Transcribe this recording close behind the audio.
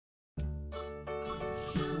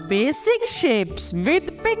basic shapes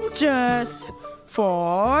with pictures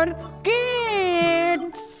for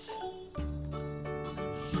kids.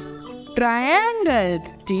 Triangle.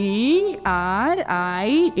 Triangle.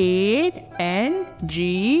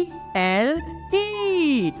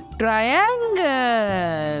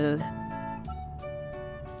 Triangle.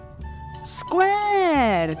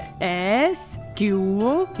 Square.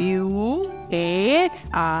 Square.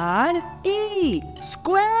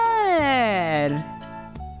 Square.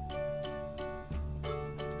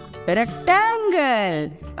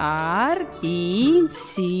 Rectangle. Rectangle.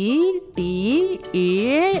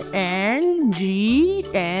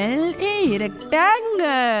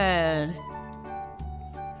 Rectangle.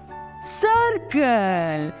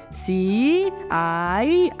 Circle.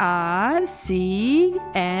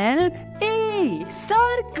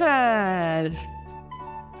 Circle.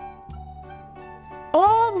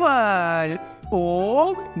 Oval.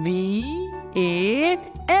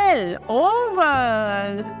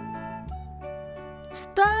 Oval.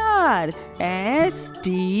 Star.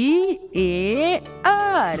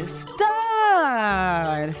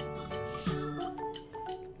 Star.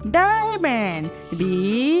 Diamond.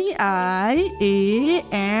 Diamond.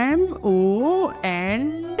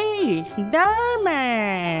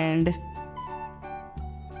 Diamond.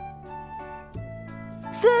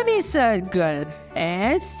 Semicircle.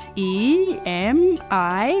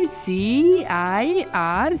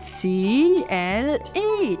 Semicircle.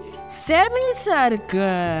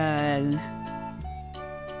 Semicircle.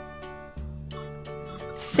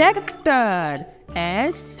 Sector.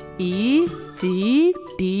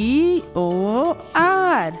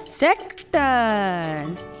 Sector. Sector.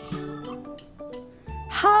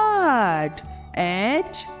 Heart.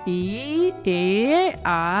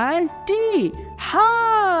 Heart.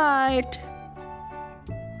 Heart.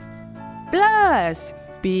 Plus.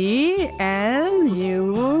 Plus.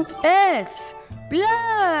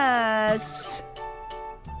 Plus.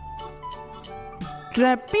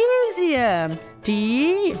 Trapezium.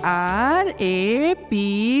 Trapezium.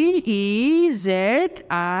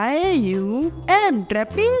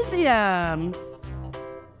 Trapezium.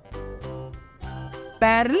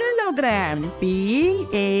 Parallelogram.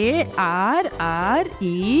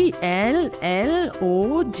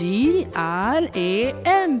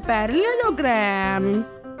 Parallelogram. Parallelogram.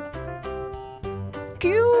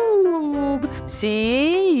 Cube.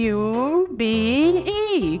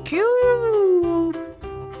 Cube.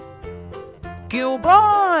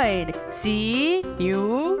 Cuboid.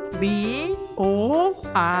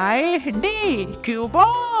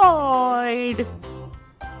 Cuboid.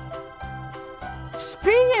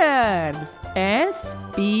 Sphere.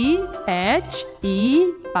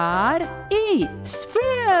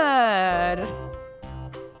 Sphere.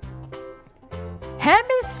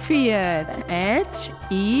 Hemisphere.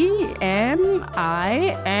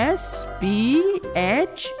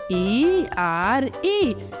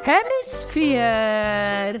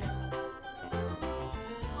 Hemisphere.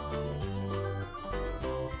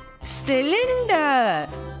 Cylinder.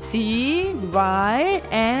 Cylinder.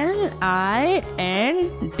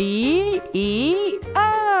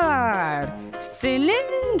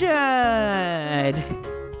 Cylinder.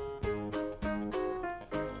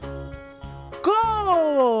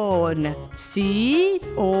 Cone. Cone.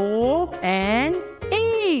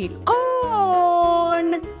 Cone.